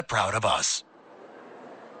proud of us.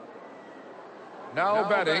 Now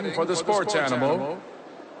betting for the sports animal,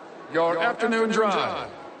 your afternoon drive.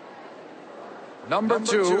 Number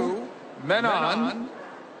 2, men on,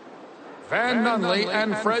 Van Nunley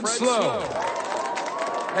and Fred Slow.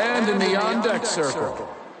 And in the on-deck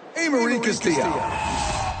circle, Amory Castillo.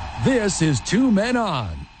 This is 2 men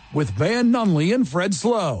on with Van Nunley and Fred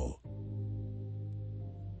Slow.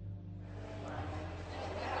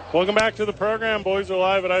 Welcome back to the program. Boys are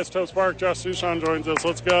live at Isotopes Park. Josh Suchon joins us.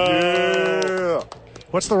 Let's go. Yeah.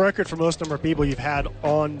 What's the record for most number of people you've had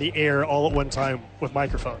on the air all at one time with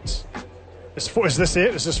microphones? Is this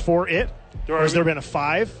it? Is this 4 it? Or has there been a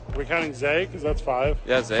 5? Are we counting Zay? Because that's 5.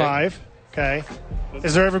 Yeah, Zay. 5. Okay.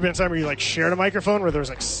 Has there ever been a time where you shared a microphone where there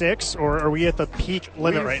was 6, or are we at the peak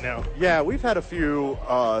limit right now? Yeah, we've had a few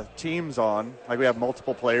teams on. We have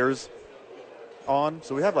multiple players on,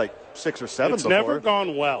 so we have 6 or 7 it's before. Never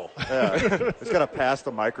gone well. Yeah, it's got to pass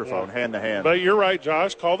the microphone hand to hand. But you're right,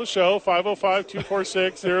 Josh. Call the show,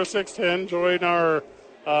 505-246-0610. Join our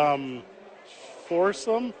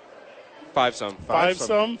foursome. Five-some.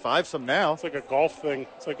 Five-some now. It's like a golf thing.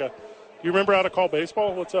 It's like you remember how to call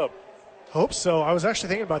baseball? What's up? Hope so. I was actually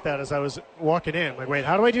thinking about that as I was walking in. Wait,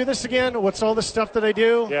 how do I do this again? What's all this stuff that I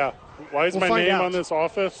do? Yeah. Why is my name on this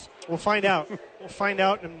office? We'll find out. We'll find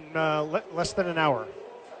out in less than an hour.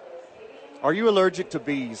 Are you allergic to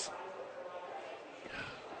bees?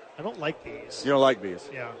 I don't like bees. You don't like bees?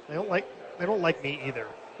 Yeah. They don't like me either,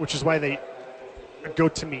 which is why they go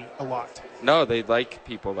to me a lot. No, they like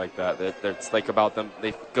people like that. It's about them.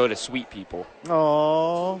 They go to sweet people.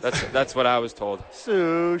 Oh, that's what I was told.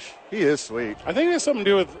 Sush, he is sweet. I think it has something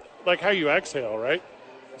to do with how you exhale, right?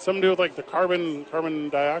 Something to do with the carbon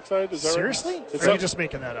dioxide. Is that seriously? Right? Or are you just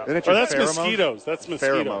making that up? That's pheromones? Mosquitoes. That's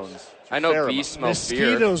mosquitoes. Pheromones. I know bees smell beer.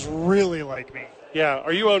 Mosquitoes really like me. Yeah.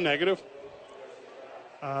 Are you O negative?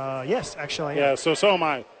 Yes, actually I am. Yeah. So am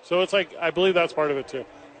I. So it's I believe that's part of it too.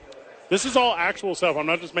 This is all actual stuff. I'm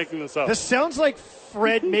not just making this up. This sounds like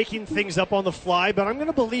Fred making things up on the fly, but I'm going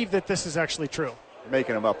to believe that this is actually true.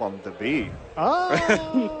 Making them up on the bee.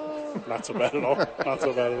 Oh. Not so bad at all. Not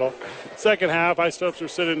so bad at all. Second half, Isotopes are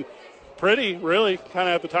sitting pretty, really, kind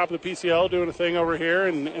of at the top of the PCL doing a thing over here,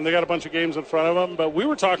 and they got a bunch of games in front of them. But we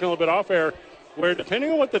were talking a little bit off air where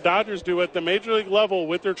depending on what the Dodgers do at the Major League level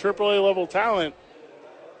with their AAA level talent,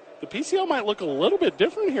 the PCL might look a little bit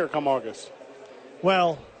different here come August.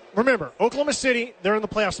 Well, remember, Oklahoma City, they're in the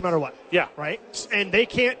playoffs no matter what. Yeah. Right? And they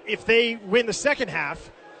can't, if they win the second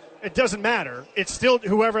half, it doesn't matter. It's still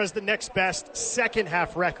whoever has the next best second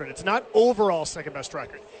half record. It's not overall second best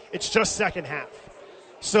record. It's just second half.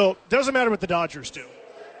 So it doesn't matter what the Dodgers do.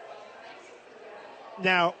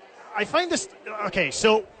 Now, I find this, okay,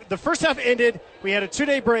 so the first half ended. We had a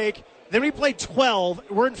 2-day break. Then we played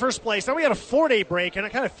 12. We're in first place. Then we had a 4-day break, and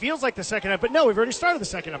it kind of feels like the second half. But no, we've already started the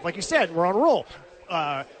second half. Like you said, we're on a roll.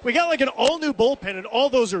 We got an all-new bullpen, and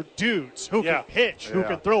all those are dudes who can pitch, who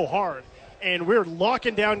can throw hard. And we're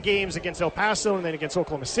locking down games against El Paso and then against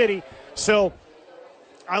Oklahoma City. So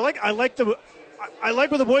I like what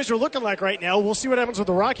the boys are looking like right now. We'll see what happens with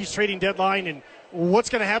the Rockies trading deadline and what's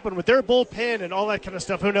going to happen with their bullpen and all that kind of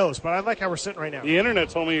stuff. Who knows? But I like how we're sitting right now. The internet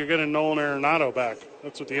told me you're getting Nolan Arenado back.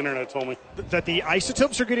 That's what the internet told me. That the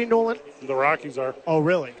Isotopes are getting Nolan? The Rockies are. Oh,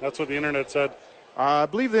 really? That's what the internet said. I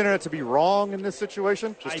believe the internet to be wrong in this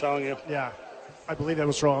situation. Just telling you. Yeah, I believe that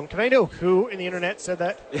was wrong. Can I know who in the internet said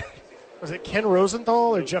that? Was it Ken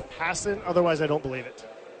Rosenthal or Jeff Passan? Otherwise, I don't believe it.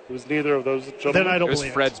 It was neither of those gentlemen. Then I don't believe it. It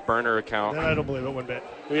was Fred's burner account. Then I don't believe it one bit.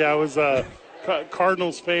 Yeah, I was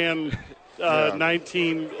Cardinals fan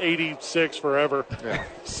 1986 forever. Yeah.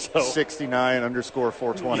 So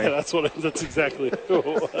 69_420. Yeah, that's exactly who it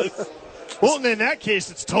was. Well, in that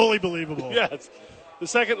case, it's totally believable. Yes. The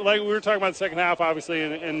second, we were talking about the second half, obviously,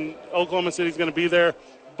 and Oklahoma City's going to be there.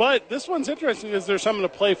 But this one's interesting because there's something to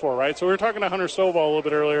play for, right? So we were talking to Hunter Stovall a little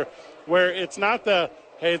bit earlier, where it's not the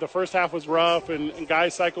first half was rough and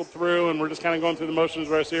guys cycled through and we're just kind of going through the motions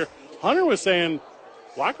the rest of the year. Hunter was saying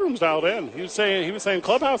locker room's dialed in. He was saying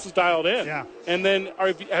clubhouse is dialed in. Yeah. And then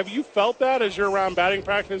have you felt that as you're around batting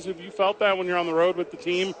practice? Have you felt that when you're on the road with the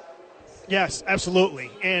team? Yes, absolutely.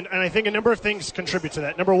 And I think a number of things contribute to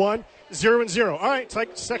that. Number one, 0-0. All right, it's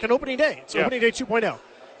like second opening day. It's opening day 2.0.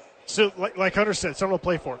 So, like Hunter said, something to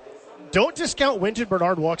play for. Don't discount when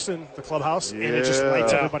Bernard walks in the clubhouse and it just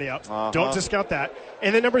lights everybody up. Uh-huh. Don't discount that.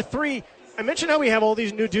 And then number three, I mentioned how we have all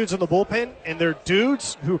these new dudes in the bullpen, and they're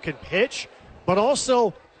dudes who can pitch, but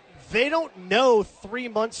also they don't know 3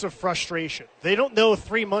 months of frustration. They don't know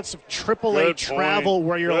 3 months of AAA travel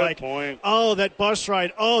where you're oh, that bus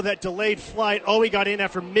ride, oh, that delayed flight, oh, we got in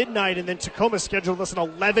after midnight, and then Tacoma scheduled us an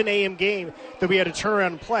 11 a.m. game that we had to turn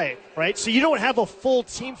around and play, right? So you don't have a full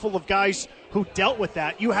team full of guys who dealt with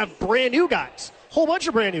that. You have brand new guys, whole bunch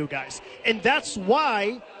of brand new guys. And that's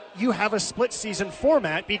why you have a split season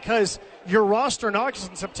format, because your roster in August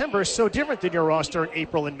and September is so different than your roster in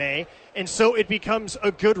April and May. And so it becomes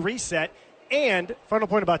a good reset. And final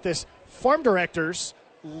point about this, farm directors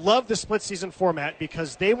love the split season format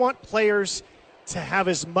because they want players to have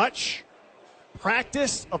as much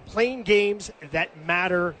practice of playing games that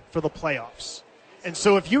matter for the playoffs. And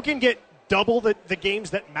so if you can get double the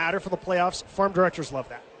games that matter for the playoffs, farm directors love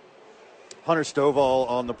that. Hunter Stovall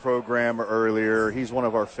on the program earlier. He's one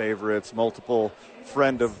of our favorites, multiple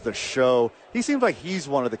friend of the show. He seems like he's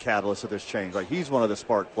one of the catalysts of this change. Like he's one of the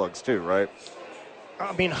spark plugs too, right?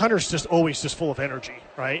 I mean, Hunter's just always just full of energy,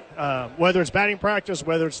 right? Whether it's batting practice,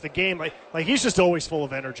 whether it's the game, like he's just always full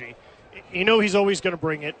of energy. You know, he's always going to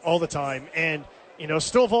bring it all the time. And, you know,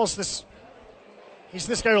 Stovall's he's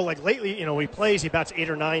this guy who, like, lately, you know, he plays, he bats 8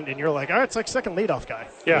 or 9, and you're like, all right, it's like second leadoff guy.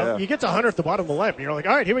 Yeah. You get to Hunter at the bottom of the lineup, and you're like,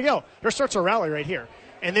 all right, here we go. There starts a rally right here.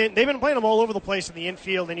 And then they've been playing him all over the place in the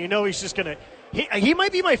infield, and you know he's just going to he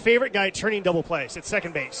might be my favorite guy turning double plays at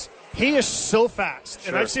second base. He is so fast,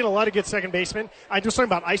 and I've seen a lot of good second basemen. I'm just talking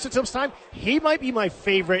about Isotopes time. He might be my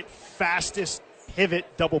favorite fastest pivot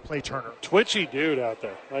double play turner. Twitchy dude out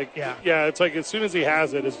there. It's like as soon as he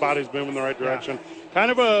has it, his body's moving the right direction.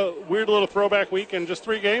 Kind of a weird little throwback weekend. Just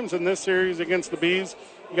 3 games in this series against the Bees.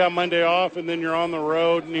 You got Monday off, and then you're on the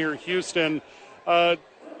road near Houston. I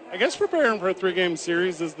guess preparing for a 3-game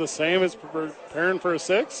series is the same as preparing for a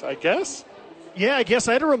 6, I guess. Yeah, I guess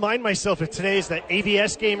I had to remind myself if today is the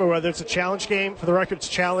AVS game or whether it's a challenge game. For the record, it's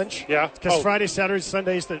challenge. Yeah. Because Friday, Saturday,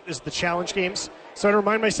 Sunday is the challenge games. So I had to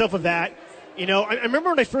remind myself of that. You know, I remember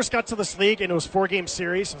when I first got to this league and it was 4-game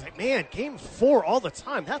series. I was like, man, game 4 all the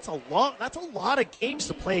time. That's a lot. That's a lot of games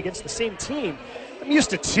to play against the same team. I'm used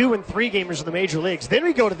to 2 and 3 gamers in the major leagues. Then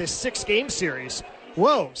we go to this 6-game series.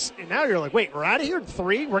 Whoa! And now you're like, wait, we're out of here in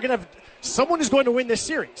 3. We're gonna have someone is going to win this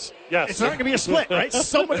series. Yes. It's not going to be a split, right?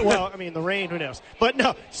 Someone. Well, I mean, the rain, who knows? But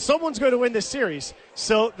no, someone's going to win this series.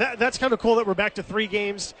 So that's kind of cool that we're back to 3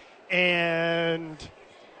 games and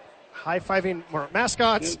high-fiving more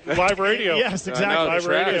mascots. Live radio. Yes, exactly. Live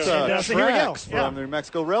radio. So here we go. From the New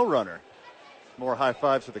Mexico Rail Runner. More high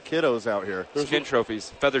fives for the kiddos out here. Skin trophies,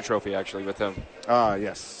 feather trophy actually with him.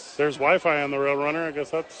 Yes. There's Wi-Fi on the Rail Runner. I guess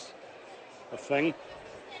that's a thing.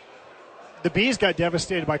 The Bees got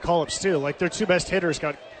devastated by call-ups too. Like their 2 best hitters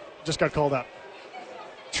just got called up.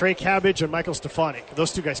 Trey Cabbage and Michael Stefanik.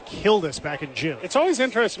 Those 2 guys killed us back in June. It's always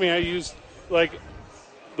interesting to me. I use like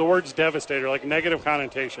the words devastator, like negative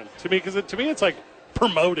connotation to me, because to me it's like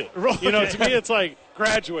promoted. You know, to me it's like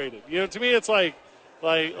graduated. You know, to me it's like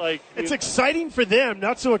it's exciting for them,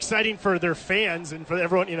 not so exciting for their fans and for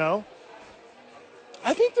everyone. You know.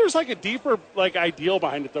 I think there's like a deeper like ideal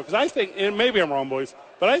behind it though, because I think, and maybe I'm wrong, boys,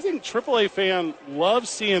 but I think AAA fan loves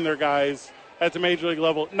seeing their guys at the major league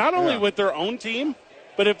level, not only with their own team,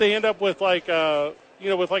 but if they end up with like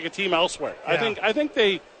with like a team elsewhere. Yeah.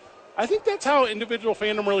 I think that's how individual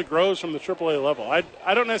fandom really grows from the AAA level.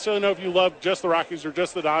 I don't necessarily know if you love just the Rockies or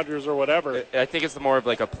just the Dodgers or whatever. I think it's more of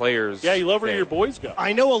like a player's. Yeah, you love where your boys go.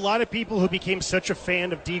 I know a lot of people who became such a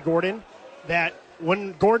fan of D. Gordon that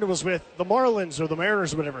when Gordon was with the Marlins or the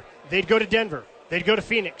Mariners or whatever, they'd go to Denver, they'd go to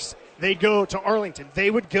Phoenix, they'd go to Arlington.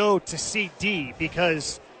 They would go to see D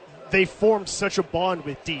because they formed such a bond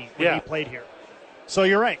with D when he played here. So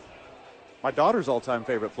you're right. My daughter's all-time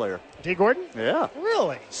favorite player. D. Gordon? Yeah.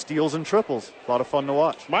 Really? Steals and triples. A lot of fun to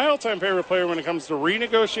watch. My all-time favorite player when it comes to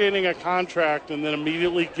renegotiating a contract and then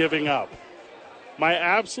immediately giving up.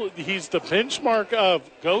 He's the benchmark of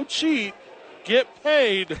go cheat, get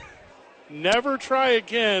paid, never try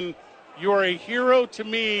again. You are a hero to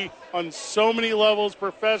me on so many levels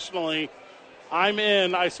professionally. I'm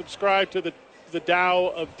in. I subscribe to the Tao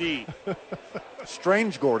of D.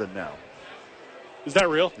 Strange Gordon now. Is that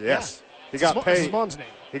real? Yes. Yeah. He got paid. His mom's name.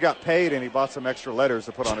 He got paid, and he bought some extra letters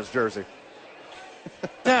to put on his jersey.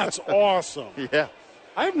 That's awesome. Yeah.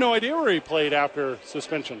 I have no idea where he played after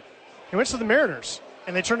suspension. He went to the Mariners,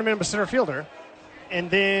 and they turned him into a center fielder. And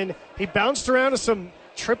then he bounced around to some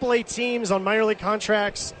AAA teams on minor league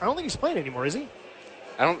contracts. I don't think he's playing anymore, is he?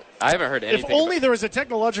 I haven't heard anything. If only there was a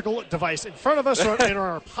technological device in front of us or in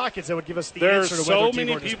our pockets that would give us the answer to whether There are so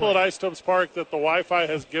many people at Isotopes Park that the Wi-Fi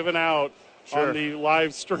has given out on the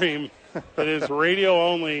live stream that is radio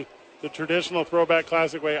only, the traditional throwback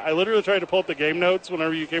classic way. I literally tried to pull up the game notes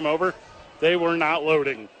whenever you came over, They were not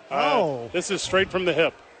loading. This is straight from the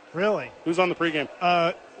hip. Really? Who's on the pregame?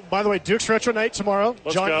 By the way, Duke's Retro Night tomorrow.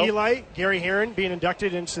 Let's John go. Eli, Gary Herron being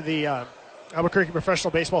inducted into the Albuquerque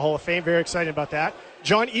Professional Baseball Hall of Fame. Very excited about that.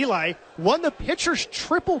 John Eli won the pitcher's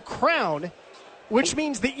triple crown, which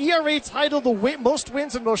means the ERA title, the most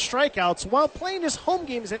wins and most strikeouts, while playing his home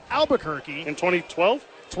games at Albuquerque. In 2012?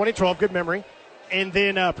 2012, good memory. And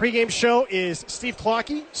then pregame show is Steve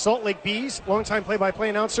Clockey, Salt Lake Bees, longtime play-by-play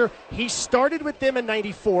announcer. He started with them in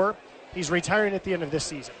 94. He's retiring at the end of this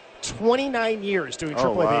season. 29 years doing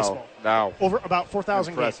AAA baseball. Wow. Over about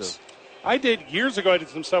 4,000 games. Years ago, I did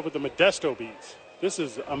some stuff with the Modesto Bees. This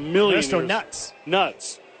is a million Modesto years.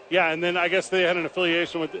 Nuts. Yeah, and then I guess they had an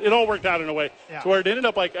affiliation with it. All worked out in a way to where it ended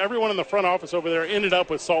up like everyone in the front office over there ended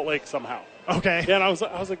up with Salt Lake somehow. Okay. Yeah, and I was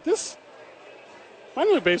like, this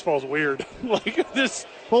minor league baseball is weird. Like this.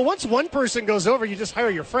 Well, once one person goes over, you just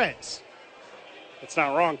hire your friends. It's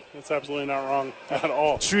not wrong. It's absolutely not wrong at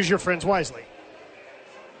all. Choose your friends wisely.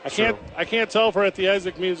 I can't tell if we're at the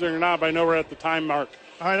Isaac music or not, but I know we're at the time mark.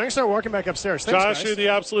 All right, I'm going to start walking back upstairs. Thanks, Josh, guys. you're the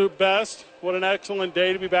absolute best. What an excellent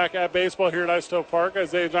day to be back at baseball here at Isotope Park.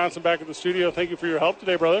 Isaiah Johnson back at the studio. Thank you for your help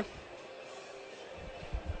today, brother.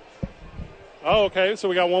 Oh, okay, so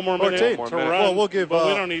we got one more minute to run. Well, we'll give, but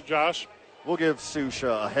we don't need Josh. We'll give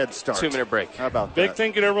Susha a head start. 2-minute break. How about Big that?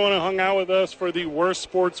 thank you to everyone who hung out with us for the worst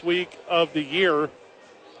sports week of the year.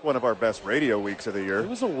 One of our best radio weeks of the year. It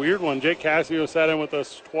was a weird one. Jake Cassio sat in with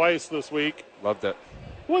us twice this week. Loved it.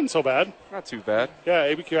 Wasn't so bad. Not too bad. Yeah,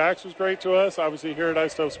 ABQ Axe was great to us, obviously here at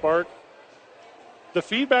Isotope Spark. The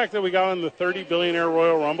feedback that we got on the 30 Billionaire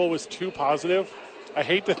Royal Rumble was too positive. I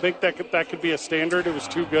hate to think that could be a standard. It was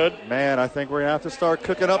too good. Man, I think we're going to have to start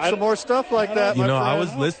cooking up some more stuff like that. You know, I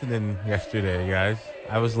was listening yesterday, guys.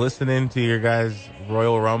 I was listening to your guys'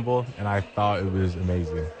 Royal Rumble, and I thought it was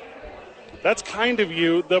amazing. That's kind of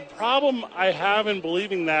you. The problem I have in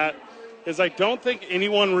believing that is I don't think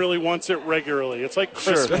anyone really wants it regularly. It's like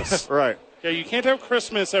Christmas. Sure. Right. Yeah, you can't have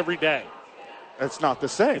Christmas every day. It's not the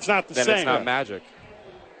same. It's not the Then same. it's not magic.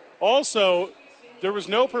 Also, there was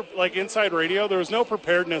no, like Inside Radio, there was no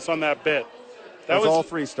preparedness on that bit. That was all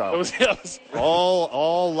freestyle. It was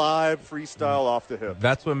all live freestyle off the hip.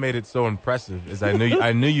 That's what made it so impressive. Is I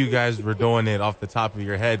knew you guys were doing it off the top of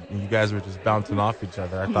your head, and you guys were just bouncing off each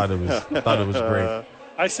other. I thought it was great.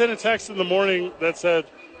 I sent a text in the morning that said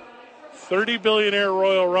 30 Billionaire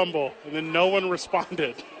Royal Rumble, and then no one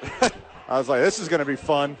responded. I was like, this is going to be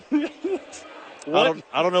fun. I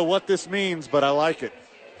don't know what this means, but I like it.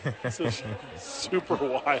 This is super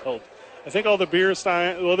wild. I think all the beer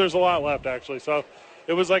stein, well, there's a lot left, actually. So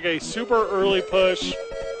it was like a super early push.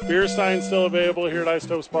 Beer stein's still available here at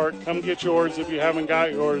Isotope Spark. Come get yours if you haven't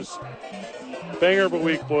got yours. Banger of a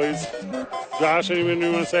week, boys. Josh, anyone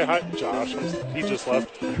you want to say hi? Josh, he just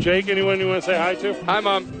left. Jake, anyone you want to say hi to? Hi,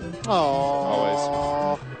 Mom. Aww.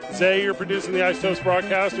 Always. Zay, you're producing the Isotopes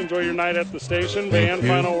broadcast. Enjoy your night at the station. Van,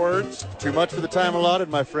 final words. Too much for the time allotted,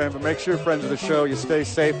 my friend, but make sure, friends of the show, you stay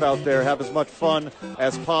safe out there. Have as much fun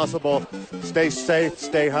as possible. Stay safe,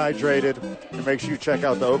 stay hydrated, and make sure you check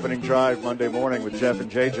out the opening drive Monday morning with Jeff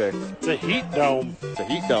and JJ. It's a heat dome. It's a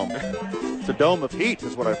heat dome. It's a dome of heat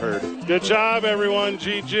is what I've heard. Good job, everyone.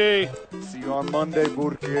 GG. See you on Monday,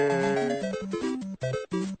 Burke.